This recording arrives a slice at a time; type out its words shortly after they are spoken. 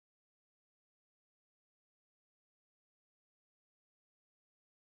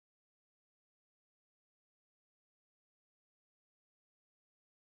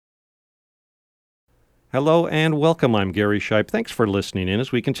Hello and welcome. I'm Gary Shipe. Thanks for listening in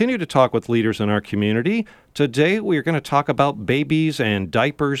as we continue to talk with leaders in our community. Today, we're going to talk about babies and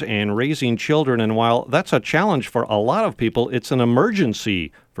diapers and raising children. And while that's a challenge for a lot of people, it's an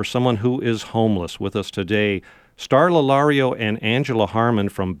emergency for someone who is homeless. With us today, Star Lalario and Angela Harmon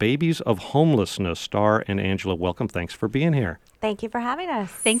from Babies of Homelessness. Star and Angela, welcome. Thanks for being here. Thank you for having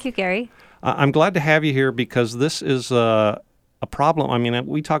us. Thank you, Gary. I'm glad to have you here because this is a problem. I mean,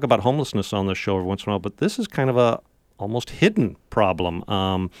 we talk about homelessness on this show every once in a while, but this is kind of a almost hidden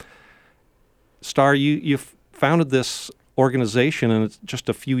problem. Star, you founded this organization, and it's just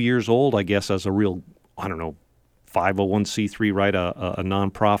a few years old, I guess, as a real, 501c3, right, a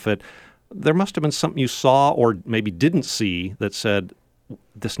nonprofit. There must have been something you saw or maybe didn't see that said,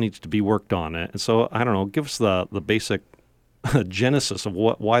 this needs to be worked on. And so, I don't know, give us the basic genesis of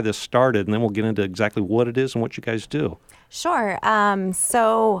why this started, and then we'll get into exactly what it is and what you guys do. Sure.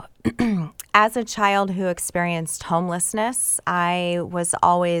 So as a child who experienced homelessness, I was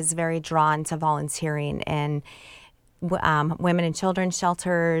always very drawn to volunteering in women and children's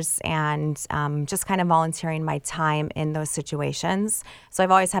shelters and just kind of volunteering my time in those situations. So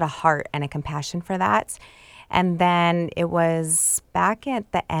I've always had a heart and a compassion for that. And then it was back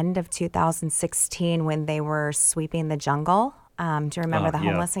at the end of 2016 when they were sweeping the jungle. Do you remember the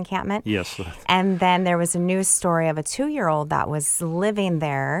homeless encampment? Yes. And then there was a news story of a 2-year-old that was living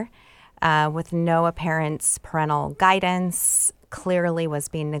there with no apparent parental guidance, clearly was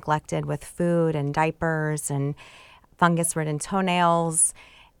being neglected with food and diapers and fungus-ridden toenails.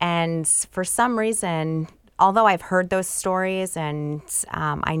 And for some reason, although I've heard those stories and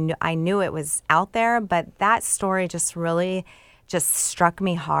I knew it was out there, but that story just really just struck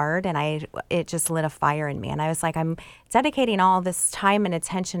me hard, and it just lit a fire in me. And I was like, I'm dedicating all this time and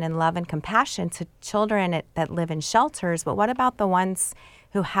attention and love and compassion to children that live in shelters, but what about the ones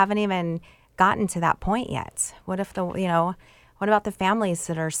who haven't even gotten to that point yet? What about the families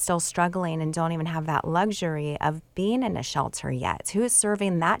that are still struggling and don't even have that luxury of being in a shelter yet? Who is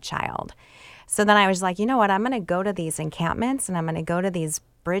serving that child? So then I was like, you know what, I'm going to go to these encampments and I'm going to go to these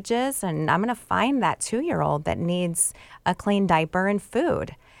bridges and I'm going to find that 2-year-old that needs a clean diaper and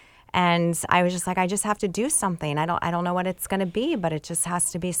food. And I was just like, I just have to do something. I don't know what it's going to be, but it just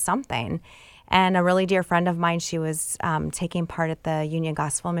has to be something. And a really dear friend of mine, she was taking part at the Union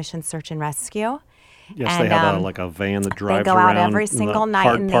Gospel Mission Search and Rescue. Yes, and, they have a van that drives they go around out every single night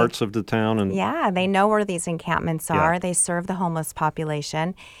hard and parts of the town. And they know where these encampments are. They serve the homeless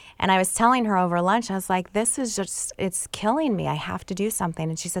population. And I was telling her over lunch, I was like, this is just, it's killing me. I have to do something.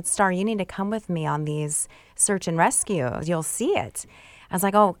 And she said, Star, you need to come with me on these search and rescues. You'll see it. I was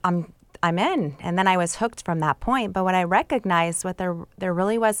like, oh, I'm in. And then I was hooked from that point. But what I recognized, there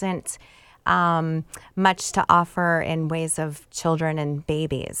really wasn't much to offer in ways of children and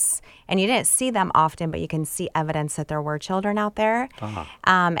babies. And you didn't see them often, but you can see evidence that there were children out there. Uh-huh.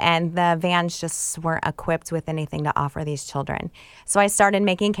 And the vans just weren't equipped with anything to offer these children. So I started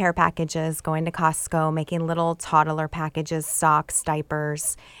making care packages, going to Costco, making little toddler packages, socks,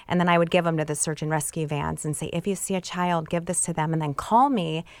 diapers. And then I would give them to the search and rescue vans and say, if you see a child, give this to them and then call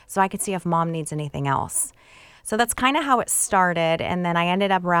me so I could see if mom needs anything else. So that's kind of how it started. And then I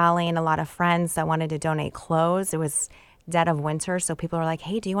ended up rallying a lot of friends that wanted to donate clothes. It was dead of winter, so people were like,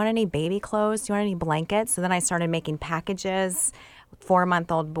 hey, do you want any baby clothes? Do you want any blankets? So then I started making packages,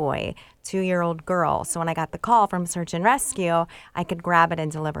 4-month-old boy, 2-year-old girl. So when I got the call from Search and Rescue, I could grab it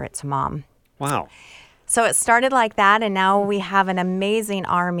and deliver it to mom. Wow. So it started like that, and now we have an amazing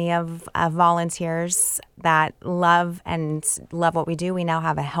army of volunteers that love what we do. We now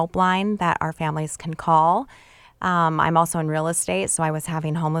have a helpline that our families can call. I'm also in real estate, so I was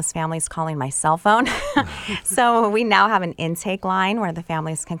having homeless families calling my cell phone. So we now have an intake line where the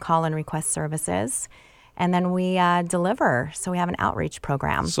families can call and request services, and then we deliver. So we have an outreach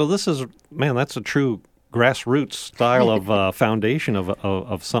program. So this is, that's a true grassroots style of foundation of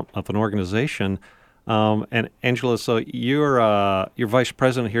an organization. And Angela, so you're vice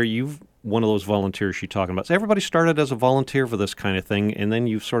president here. You've one of those volunteers you're talking about. So everybody started as a volunteer for this kind of thing, and then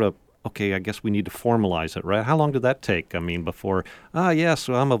you sort of, okay, I guess we need to formalize it, right? How long did that take? I mean, before, yes,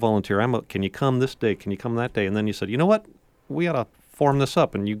 I'm a volunteer. Can you come this day? Can you come that day? And then you said, you know what? We ought to form this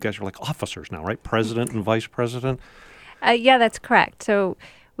up. And you guys are like officers now, right? President and vice president? Yeah, that's correct. So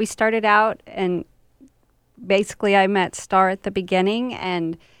we started out, and basically I met Star at the beginning,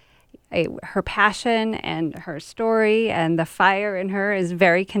 and her passion and her story and the fire in her is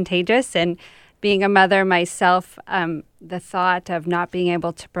very contagious. And being a mother myself, the thought of not being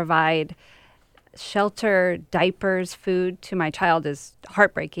able to provide shelter, diapers, food to my child is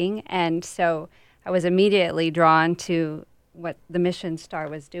heartbreaking. And so I was immediately drawn to what the Mission Star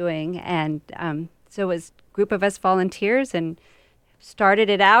was doing. And So it was a group of us volunteers and started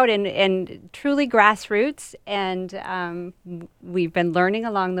it out and truly grassroots. And we've been learning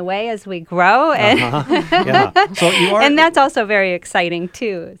along the way as we grow. And, Yeah. So you are, and that's also very exciting,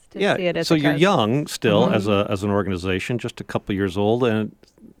 too, is to see it as so it you're goes. young still as an organization, just a couple years old, and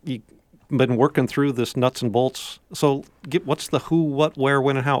you've been working through this nuts and bolts. So what's the who, what, where,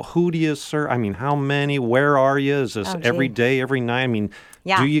 when, and how? Who do you serve? I mean, how many? Where are you? Is this every day, every night? I mean,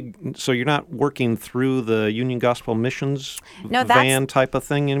 so you're not working through the Union Gospel Missions van type of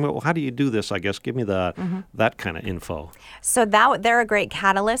thing? And how do you do this, I guess? Give me that kind of info. So they're a great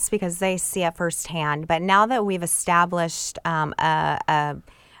catalyst because they see it firsthand. But now that we've established a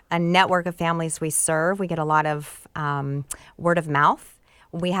network of families we serve, we get a lot of word of mouth.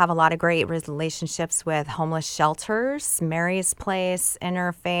 We have a lot of great relationships with homeless shelters, Mary's Place,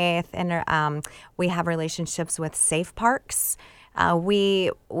 Interfaith. We have relationships with safe parks.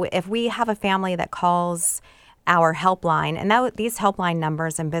 If we have a family that calls our helpline, and these helpline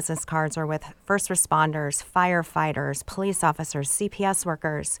numbers and business cards are with first responders, firefighters, police officers, CPS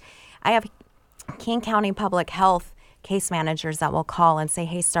workers. I have King County Public Health case managers that will call and say,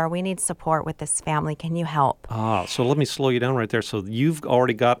 hey, Star, we need support with this family. Can you help? So let me slow you down right there. So you've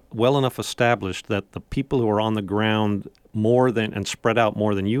already got well enough established that the people who are on the ground and spread out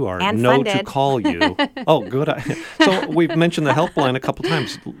more than you are and know funded. To call you. Oh, good. So we've mentioned the helpline a couple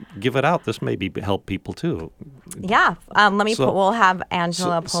times. Give it out. This may help people too. Yeah. We'll have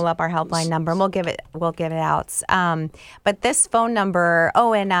Angela pull up our helpline number and we'll give it out. But this phone number,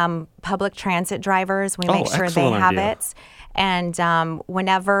 and public transit drivers, we make sure they have it. And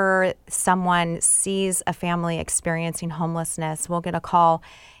whenever someone sees a family experiencing homelessness, we'll get a call.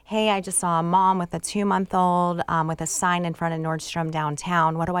 Hey, I just saw a mom with a 2-month-old with a sign in front of Nordstrom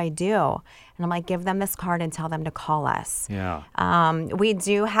downtown. What do I do? And I'm like, give them this card and tell them to call us. Yeah. We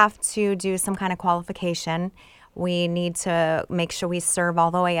do have to do some kind of qualification. We need to make sure we serve all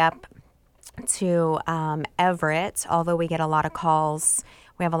the way up to Everett, although we get a lot of calls.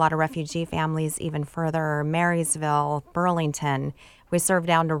 We have a lot of refugee families even further, Marysville, Burlington. We serve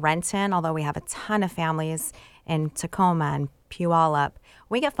down to Renton, although we have a ton of families in Tacoma and Puyallup.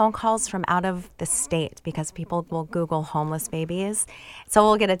 We get phone calls from out of the state because people will Google homeless babies. So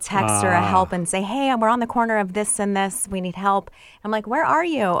we'll get a text or a help and say, hey, we're on the corner of this and this. We need help. I'm like, where are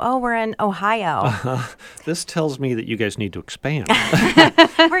you? Oh, we're in Ohio. This tells me that you guys need to expand.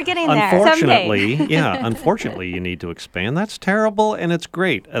 We're getting there. Unfortunately, you need to expand. That's terrible, and it's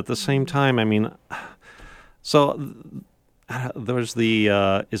great at the same time. I mean, so there's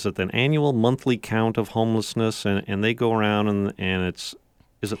is it an annual monthly count of homelessness, and they go around and it's.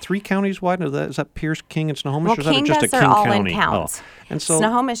 Is it 3 counties wide? Is that Pierce, King, and Snohomish? Well, or is King that just does a King all County? in count. And so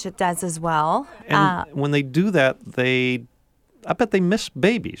Snohomish it does as well. And when they do that, I bet they miss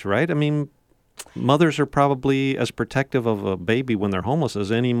babies, right? I mean, mothers are probably as protective of a baby when they're homeless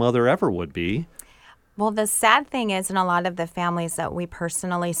as any mother ever would be. Well, the sad thing is, in a lot of the families that we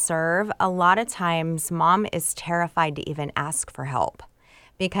personally serve, a lot of times mom is terrified to even ask for help.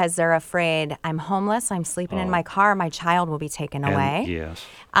 Because they're afraid, I'm homeless, I'm sleeping in my car, my child will be taken away. Yes.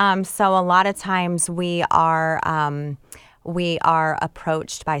 So a lot of times we are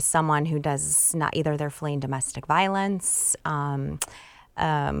approached by someone who does not, either they're fleeing domestic violence.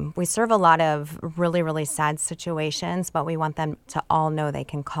 We serve a lot of really, really sad situations, but we want them to all know they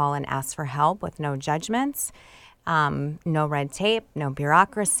can call and ask for help with no judgments. No red tape, no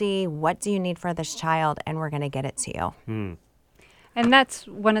bureaucracy. What do you need for this child? And we're going to get it to you. And that's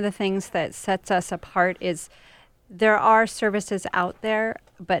one of the things that sets us apart is there are services out there,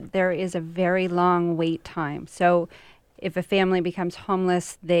 but there is a very long wait time. So if a family becomes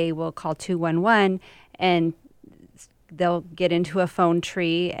homeless, they will call 211 and they'll get into a phone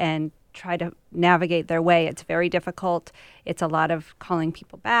tree and try to navigate their way. It's very difficult. It's a lot of calling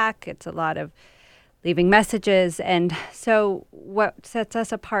people back. It's a lot of leaving messages. And so what sets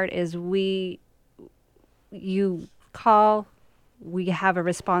us apart is you call, we have a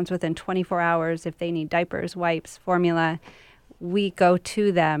response within 24 hours. If they need diapers, wipes, formula, we go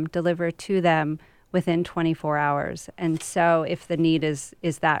to them, deliver to them within 24 hours. And so if the need is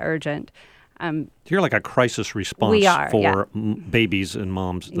that urgent. You're like a crisis response for babies and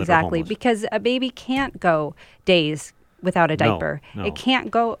moms that are homeless. Because a baby can't go days without a diaper. No. It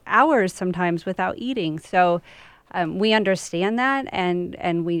can't go hours sometimes without eating. So we understand that,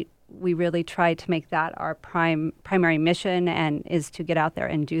 and we really try to make that our primary mission, and is to get out there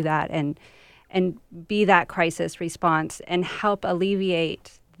and do that and be that crisis response and help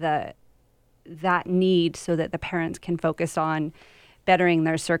alleviate that need so that the parents can focus on bettering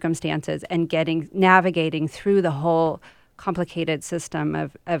their circumstances and navigating through the whole complicated system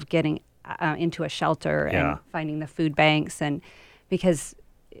of getting into a shelter Yeah. and finding the food banks, and because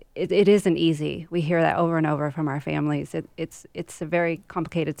it isn't easy. We hear that over and over from our families. It's a very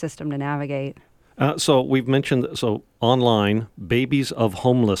complicated system to navigate. So we've mentioned, online,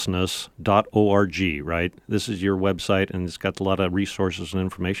 babiesofhomelessness.org, right? This is your website, and it's got a lot of resources and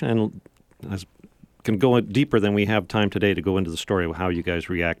information, and can go deeper than we have time today to go into the story of how you guys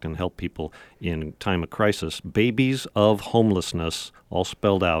react and help people in time of crisis. Babiesofhomelessness, all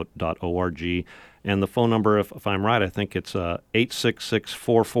spelled out, .org. And the phone number, if I'm right, I think it's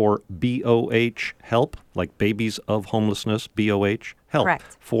 866-44-BOH, help, like Babies of Homelessness, BOH, help.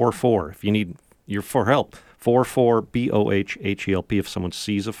 Correct. 44, if you need your for help. 44-BOH, HELP, if someone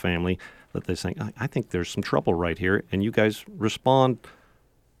sees a family that they think, I think there's some trouble right here, and you guys respond,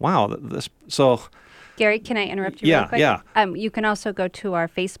 wow, so... Gary, can I interrupt you Yeah, real quick? yeah. You can also go to our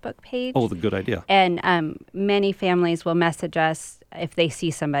Facebook page. Oh, the good idea. And many families will message us if they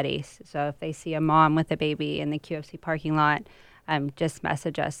see somebody. So if they see a mom with a baby in the QFC parking lot, just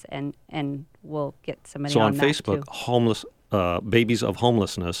message us and we'll get somebody So on that Facebook, too. Babies of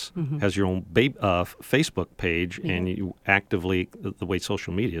Homelessness has your own Facebook page, and you actively, the way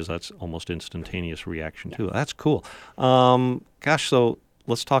social media is, that's almost instantaneous reaction too. That's cool. So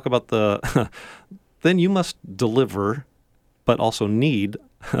let's talk about then you must deliver, but also need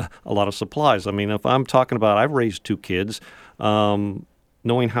a lot of supplies. I mean, if I'm talking about, I've raised 2 kids,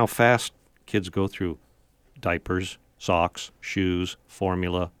 knowing how fast kids go through diapers, socks, shoes,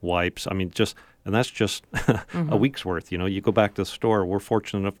 formula, wipes. I mean, and that's just a week's worth. You go back to the store. We're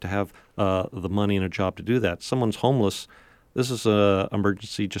fortunate enough to have the money and a job to do that. Someone's homeless. This is an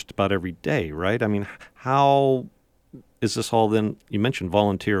emergency just about every day, right? I mean, how is this all then? You mentioned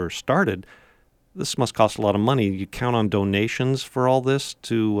volunteer started. This must cost a lot of money. You count on donations for all this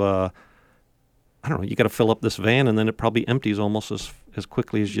to, I don't know, you got to fill up this van, and then it probably empties almost as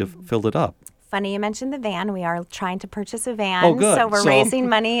quickly as you've filled it up. Funny you mentioned the van. We are trying to purchase a van. Oh, good. So we're raising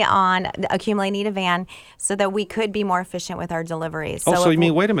money on accumulating a van so that we could be more efficient with our deliveries. So you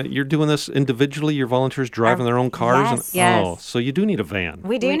mean, wait a minute, you're doing this individually? Your volunteers driving their own cars? Yes. Oh, so you do need a van.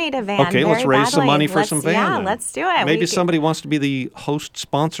 We do need a van. Okay, let's very raise some badly. money for some van. Yeah, then. let's do it. Maybe somebody wants to be the host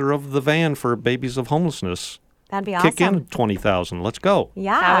sponsor of the van for Babies of Homelessness. That'd be awesome. Kick in $20,000. Let's go.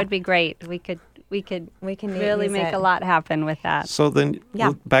 Yeah. That would be great. We could really use make it. a lot happen with that. So then,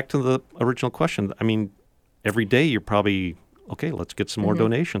 Yeah. back to the original question. I mean, every day you're probably, okay, let's get some more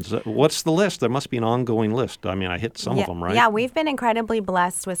donations. What's the list? There must be an ongoing list. I mean, I hit some of them, right? Yeah, we've been incredibly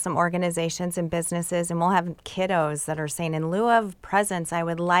blessed with some organizations and businesses, and we'll have kiddos that are saying, in lieu of presents, I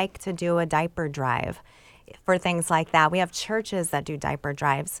would like to do a diaper drive for things like that. We have churches that do diaper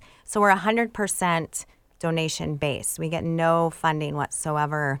drives. So we're 100% donation based. We get no funding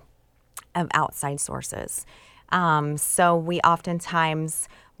whatsoever of outside sources. So we oftentimes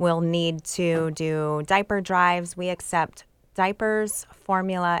will need to do diaper drives. We accept diapers,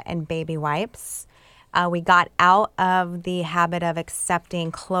 formula, and baby wipes. We got out of the habit of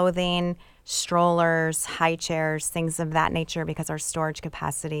accepting clothing, strollers, high chairs, things of that nature because our storage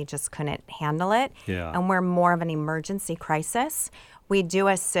capacity just couldn't handle it. Yeah. And we're more of an emergency crisis. We do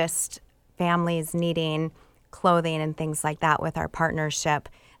assist families needing clothing and things like that with our partnership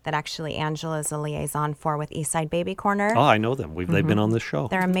that actually Angela is a liaison for with Eastside Baby Corner. Oh, I know them. They've been on this show.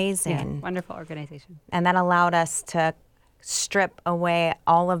 They're amazing. Yeah, wonderful organization. And that allowed us to strip away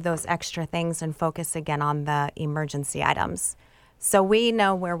all of those extra things and focus again on the emergency items. So we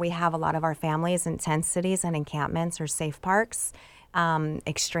know where we have a lot of our families in tent cities and encampments or safe parks,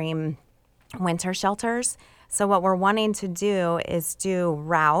 extreme winter shelters. So what we're wanting to do is do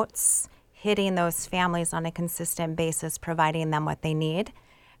routes, hitting those families on a consistent basis, providing them what they need.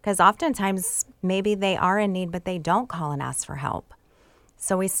 Because oftentimes maybe they are in need, but they don't call and ask for help.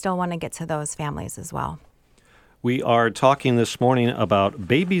 So we still want to get to those families as well. We are talking this morning about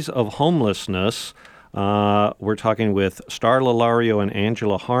Babies of Homelessness. We're talking with Star Lalario and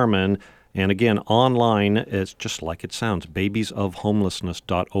Angela Harmon. And again, online, it's just like it sounds,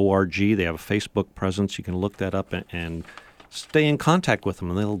 babiesofhomelessness.org. They have a Facebook presence. You can look that up and stay in contact with them,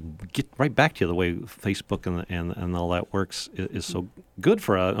 and they'll get right back to you. The way Facebook and all that works is so good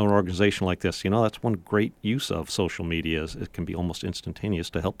for an organization like this. That's one great use of social media. Is it can be almost instantaneous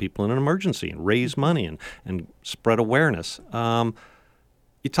to help people in an emergency and raise money and spread awareness. You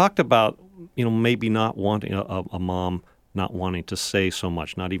talked about, maybe not wanting a mom not wanting to say so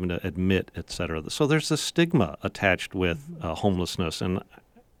much, not even to admit, et cetera. So there's this stigma attached with homelessness. And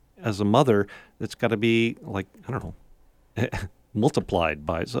as a mother, it's got to be like, I don't know, multiplied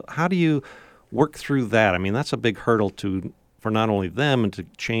by. So how do you work through that? I mean, that's a big hurdle for not only them and to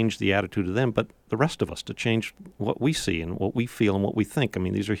change the attitude of them, but the rest of us, to change what we see and what we feel and what we think. I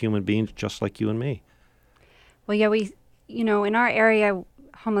mean, these are human beings just like you and me. Well, yeah, in our area,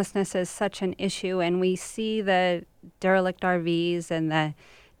 homelessness is such an issue, and we see the derelict RVs and the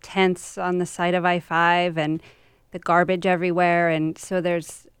tents on the side of I-5 and the garbage everywhere. And so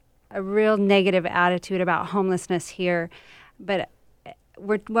there's a real negative attitude about homelessness here. But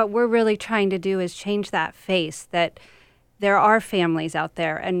what we're really trying to do is change that face, that there are families out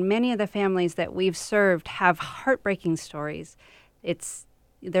there, and many of the families that we've served have heartbreaking stories.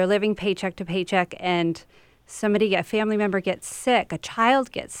 They're living paycheck to paycheck, and a family member gets sick, a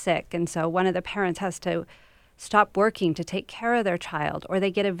child gets sick, and so one of the parents has to stop working to take care of their child, or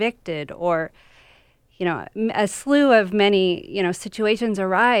they get evicted, or a slew of many situations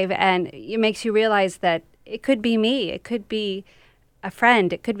arrive, and it makes you realize that it could be me, it could be a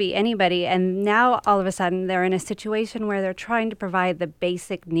friend, it could be anybody, and now all of a sudden they're in a situation where they're trying to provide the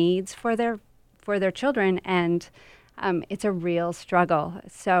basic needs for their children, and it's a real struggle.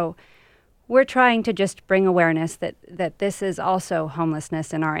 So we're trying to just bring awareness that this is also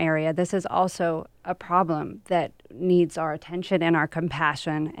homelessness in our area. This is also a problem that needs our attention and our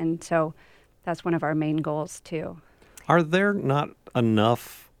compassion, and so that's one of our main goals too. Are there not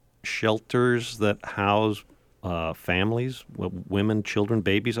enough shelters that house families, women, children,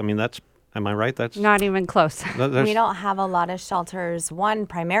 babies? I mean, am I right? That's not even close. We don't have a lot of shelters, one,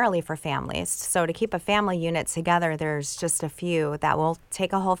 primarily for families. So to keep a family unit together, there's just a few that will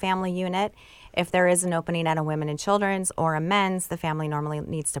take a whole family unit. If there is an opening at a women and children's or a men's, the family normally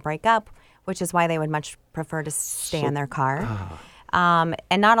needs to break up, which is why they would much prefer to stay in their car.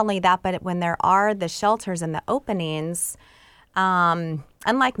 And not only that, but when there are the shelters and the openings,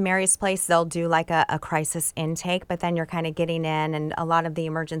 unlike Mary's Place, they'll do like a crisis intake, but then you're kind of getting in, and a lot of the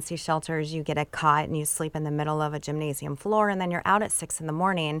emergency shelters, you get a cot and you sleep in the middle of a gymnasium floor, and then you're out at 6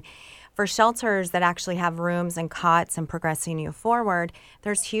 a.m. For shelters that actually have rooms and cots and progressing you forward,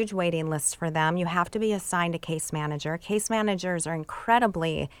 there's huge waiting lists for them. You have to be assigned a case manager. Case managers are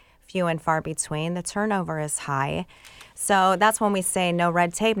incredibly few and far between. The turnover is high. So that's when we say no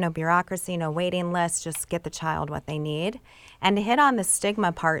red tape, no bureaucracy, no waiting list, just get the child what they need. And to hit on the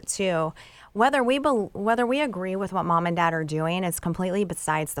stigma part too, whether we agree with what mom and dad are doing is completely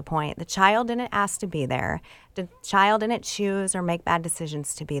besides the point. The child didn't ask to be there. The child didn't choose or make bad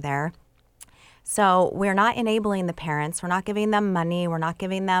decisions to be there. So we're not enabling the parents. We're not giving them money. We're not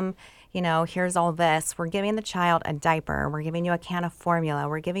giving them, here's all this. We're giving the child a diaper. We're giving you a can of formula.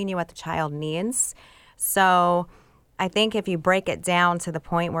 We're giving you what the child needs. So I think if you break it down to the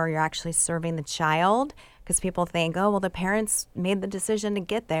point where you're actually serving the child, because people think, oh, well, the parents made the decision to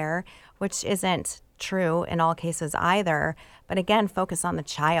get there, which isn't true in all cases either. But again, focus on the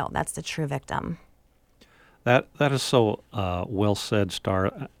child. That's the true victim. That is so well said,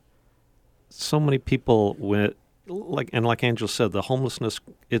 Star. So many people, like Angela said, the homelessness,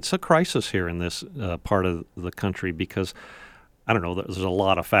 it's a crisis here in this part of the country because, I don't know, there's a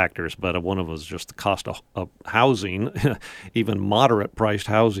lot of factors, but one of them is just the cost of housing. Even moderate-priced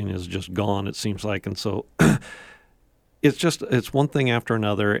housing is just gone, it seems like. And so it's one thing after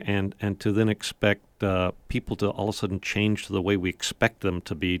another, and to then expect people to all of a sudden change to the way we expect them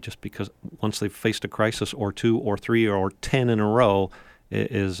to be just because once they've faced a crisis or two or three or 10 in a row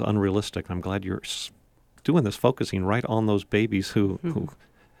is unrealistic. I'm glad you're doing this, focusing right on those babies who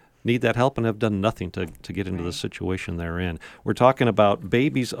need that help and have done nothing to get into the situation they're in. We're talking about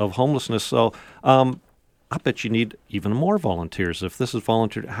babies of homelessness, so I bet you need even more volunteers. If this is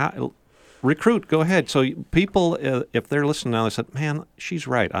volunteer, recruit, go ahead. So people, if they're listening now, they said, man, she's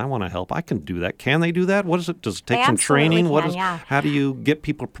right, I want to help. I can do that. Can they do that? What is it? Does it take some training? How do you get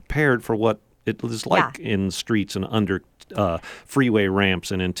people prepared for what it is like in streets and under freeway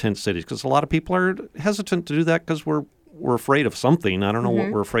ramps and in tent cities? Because a lot of people are hesitant to do that because we're afraid of something. I don't know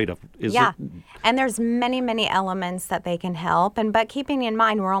what we're afraid of. And there's many, many elements that they can help. But keeping in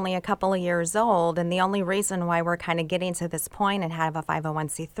mind, we're only a couple of years old, and the only reason why we're kind of getting to this point and have a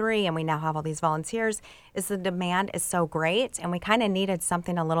 501c3 and we now have all these volunteers is the demand is so great, and we kind of needed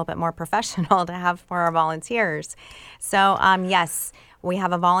something a little bit more professional to have for our volunteers. So, yes, we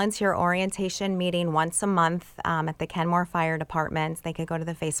have a volunteer orientation meeting once a month at the Kenmore Fire Department. They could go to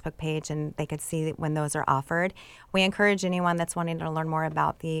the Facebook page and they could see when those are offered. We encourage anyone that's wanting to learn more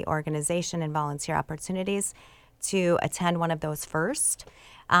about the organization and volunteer opportunities to attend one of those first.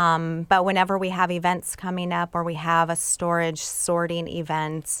 But whenever we have events coming up or we have a storage sorting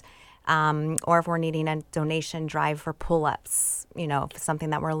event, or if we're needing a donation drive for pull-ups, something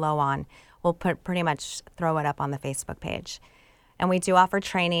that we're low on, we'll pretty much throw it up on the Facebook page. And we do offer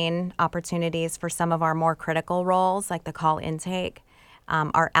training opportunities for some of our more critical roles, like the call intake,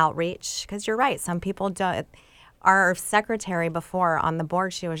 our outreach. Because you're right, some people don't. Our secretary before on the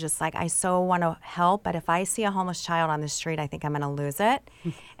board, she was just like, I so want to help, but if I see a homeless child on the street, I think I'm going to lose it.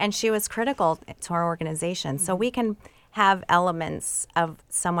 And she was critical to our organization. So we can have elements of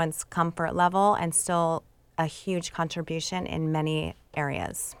someone's comfort level and still a huge contribution in many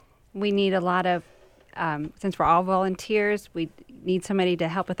areas. We need a lot of, since we're all volunteers, we need somebody to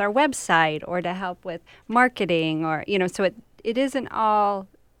help with our website or to help with marketing or, so it isn't all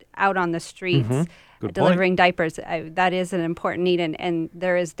out on the streets. Delivering diapers. That is an important need, and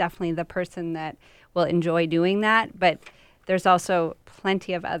there is definitely the person that will enjoy doing that, but there's also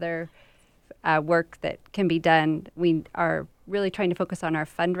plenty of other work that can be done. We are really trying to focus on our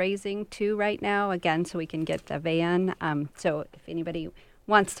fundraising too right now, again, so we can get the van. So if anybody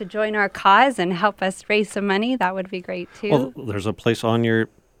wants to join our cause and help us raise some money, that would be great too. Well, there's a place on your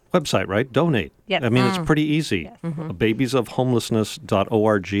website, right? Donate. Yes. I mean, it's pretty easy. Yes.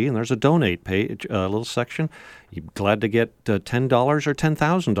 Babiesofhomelessness.org, and there's a donate page, a little section. You're glad to get $10 or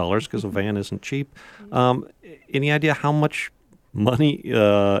 $10,000 because a van isn't cheap. Any idea how much money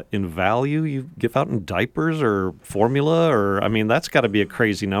in value you give out in diapers or formula? Or, I mean, that's got to be a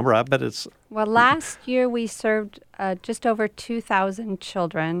crazy number. I bet it's... Well, last year we served just over 2,000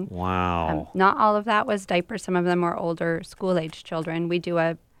 children. Wow. Not all of that was diapers. Some of them were older school-age children. We do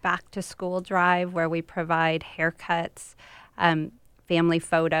a back-to-school drive where we provide haircuts, family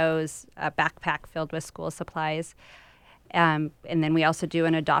photos, a backpack filled with school supplies. And then we also do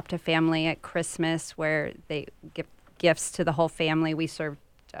an adopt a family at Christmas where they give gifts to the whole family. We served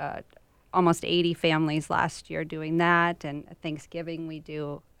almost 80 families last year doing that. And at Thanksgiving, we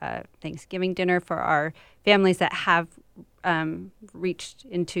do Thanksgiving dinner for our families that have gotten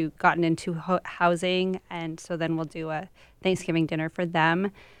into housing. And so then we'll do a Thanksgiving dinner for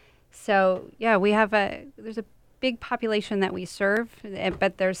them. So, yeah, there's a big population that we serve,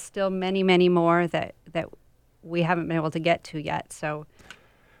 but there's still many, many more that we haven't been able to get to yet. So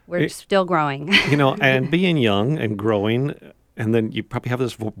we're still growing. And being young and growing, and then you probably have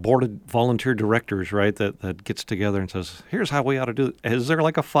this board of volunteer directors, right, that gets together and says, here's how we ought to do it. Is there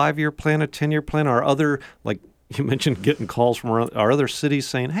like a 5-year plan, a 10-year plan, or other, like you mentioned getting calls from our other cities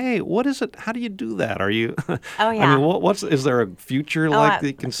saying, hey, what is it? How do you do that? Are you? Oh, yeah. I mean, is there a future that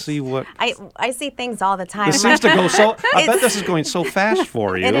you can see what? I see things all the time. This seems to go so, I bet this is going so fast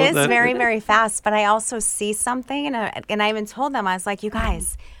for you. It is very, very fast, but I also see something, and I even told them, I was like, you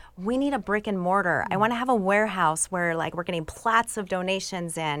guys, we need a brick and mortar. I want to have a warehouse where like we're getting plats of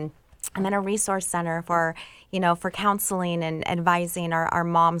donations in, and then a resource center for counseling and advising our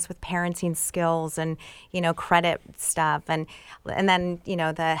moms with parenting skills and, credit stuff. And then,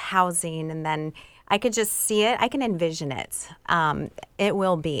 the housing. And then I could just see it. I can envision it. It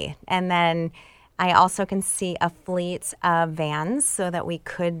will be. And then I also can see a fleet of vans so that we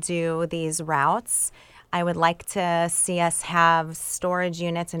could do these routes. I would like to see us have storage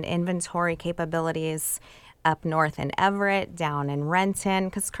units and inventory capabilities up north in Everett, down in Renton,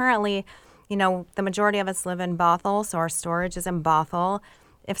 because currently, the majority of us live in Bothell, so our storage is in Bothell.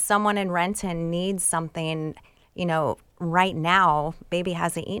 If someone in Renton needs something, right now, baby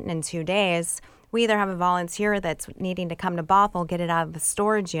hasn't eaten in 2 days, we either have a volunteer that's needing to come to Bothell, get it out of the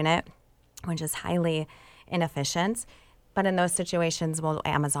storage unit, which is highly inefficient. But in those situations, we'll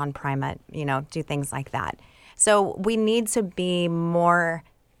Amazon Prime it, do things like that. So we need to be more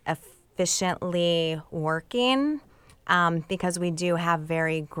efficiently working because we do have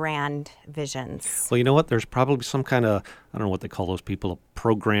very grand visions. Well, you know what? There's probably some kind of, I don't know what they call those people, a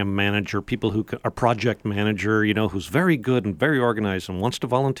program manager, people who are project manager, who's very good and very organized and wants to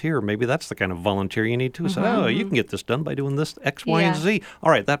volunteer. Maybe that's the kind of volunteer you need to say, you can get this done by doing this X, Y, and Z.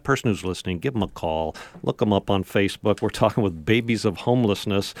 All right, that person who's listening, give them a call. Look them up on Facebook. We're talking with Babies of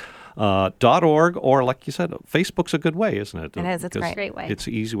Homelessness. .org, or like you said, Facebook's a good way, isn't it? It is. It's a great way. It's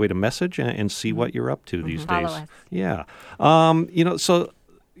an easy way to message and see what you're up to these Follow days. us. Yeah. So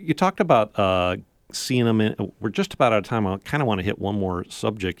you talked about seeing them. We're just about out of time. I kind of want to hit one more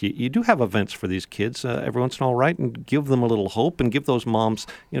subject. You do have events for these kids every once in a while, right? And give them a little hope and give those moms,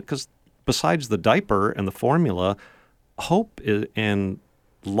 because besides the diaper and the formula, hope and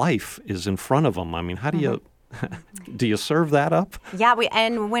life is in front of them. I mean, how do you... Do you serve that up? Yeah,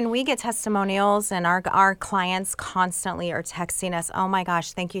 and when we get testimonials and our clients constantly are texting us, oh my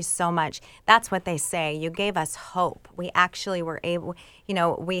gosh, thank you so much. That's what they say. You gave us hope. We actually were able,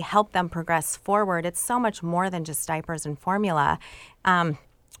 we helped them progress forward. It's so much more than just diapers and formula.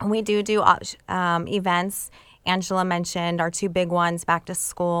 We do events Angela mentioned our two big ones, back to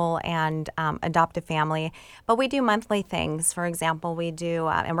school and adopt a family. But we do monthly things. For example, we do,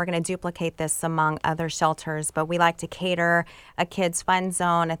 and we're going to duplicate this among other shelters, but we like to cater a kids' fun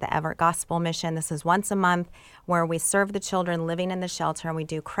zone at the Everett Gospel Mission. This is once a month where we serve the children living in the shelter, and we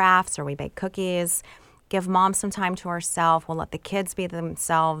do crafts or we bake cookies, give mom some time to herself. We'll let the kids be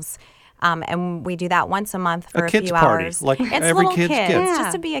themselves. And we do that once a month for a kids few party, hours. like it's every little kid's kids, kid. just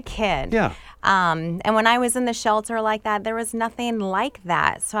Yeah. to be a kid. Yeah. And when I was in the shelter like that, there was nothing like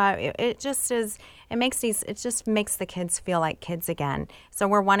that. So it just is. It just makes the kids feel like kids again. So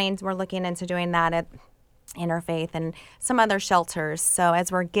we're looking into doing that at Interfaith and some other shelters. So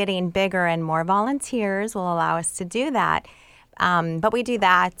as we're getting bigger and more volunteers will allow us to do that. But we do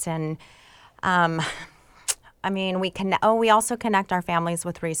that, and we also connect our families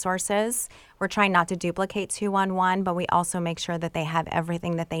with resources. We're trying not to duplicate 211, but we also make sure that they have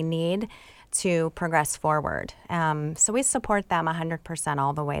everything that they need to progress forward. So we support them 100%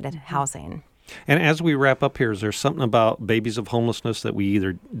 all the way to housing. And as we wrap up here, is there something about babies of homelessness that we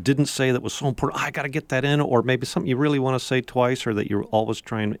either didn't say that was so important, I got to get that in, or maybe something you really want to say twice, or that you're always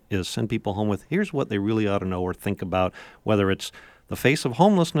trying to send people home with, here's what they really ought to know or think about, whether it's the face of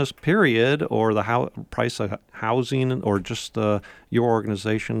homelessness, period, or the price of housing, or just your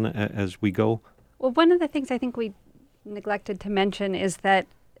organization as we go? Well, one of the things I think we neglected to mention is that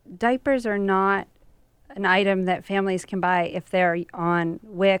diapers are not an item that families can buy if they're on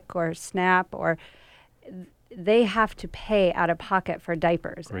WIC or SNAP, or they have to pay out of pocket for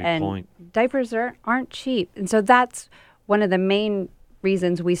diapers. Great point. Diapers aren't cheap. And so that's one of the main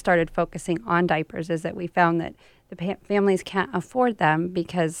reasons we started focusing on diapers, is that we found that the families can't afford them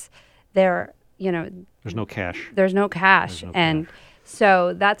because there's no cash. There's no cash.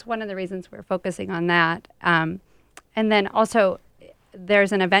 So that's one of the reasons we're focusing on that. And then also,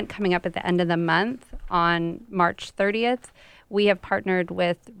 there's an event coming up at the end of the month on March 30th. We have partnered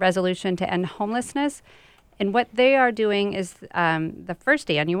with Resolution to End Homelessness. And what they are doing is the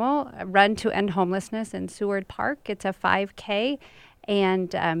first annual Run to End Homelessness in Seward Park. It's a 5K.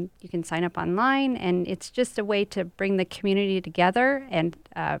 And you can sign up online, and it's just a way to bring the community together and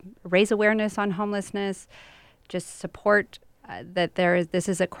raise awareness on homelessness, just support that this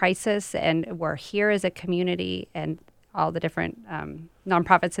is a crisis, and we're here as a community, and all the different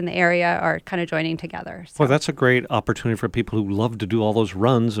nonprofits in the area are kind of joining together. So. Well, that's a great opportunity for people who love to do all those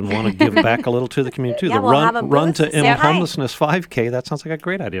runs and want to give back a little to the community too. Yeah, The we'll have a run booth to to say End hi. Homelessness 5K, that sounds like a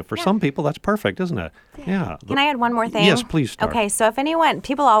great idea. For some people, that's perfect, isn't it? Yeah. Can I add one more thing? Yes, please, Star. Okay, so if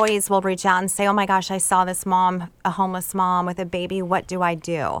people always will reach out and say, oh my gosh, I saw this mom, a homeless mom with a baby, what do I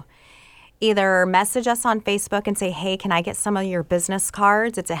do? Either message us on Facebook and say, hey, can I get some of your business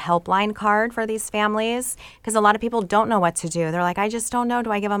cards? It's a helpline card for these families, because a lot of people don't know what to do. They're like, I just don't know.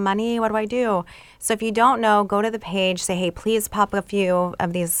 Do I give them money? What do I do? So if you don't know, go to the page, say, hey, please pop a few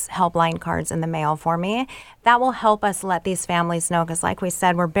of these helpline cards in the mail for me. That will help us let these families know, because like we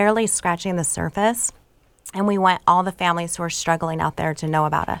said, we're barely scratching the surface. And we want all the families who are struggling out there to know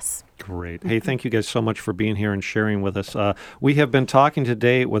about us. Great. Hey, thank you guys so much for being here and sharing with us. We have been talking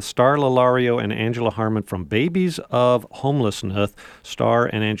today with Star Lalario and Angela Harmon from Babies of Homelessness. Star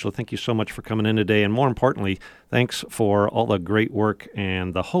and Angela, thank you so much for coming in today. And more importantly, thanks for all the great work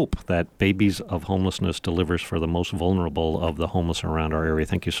and the hope that Babies of Homelessness delivers for the most vulnerable of the homeless around our area.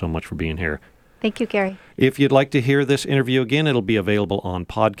 Thank you so much for being here. Thank you, Gary. If you'd like to hear this interview again, it'll be available on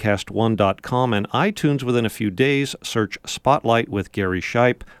podcast1.com and iTunes within a few days. Search Spotlight with Gary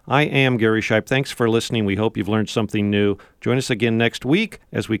Shipe. I am Gary Shipe. Thanks for listening. We hope you've learned something new. Join us again next week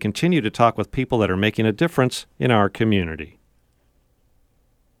as we continue to talk with people that are making a difference in our community.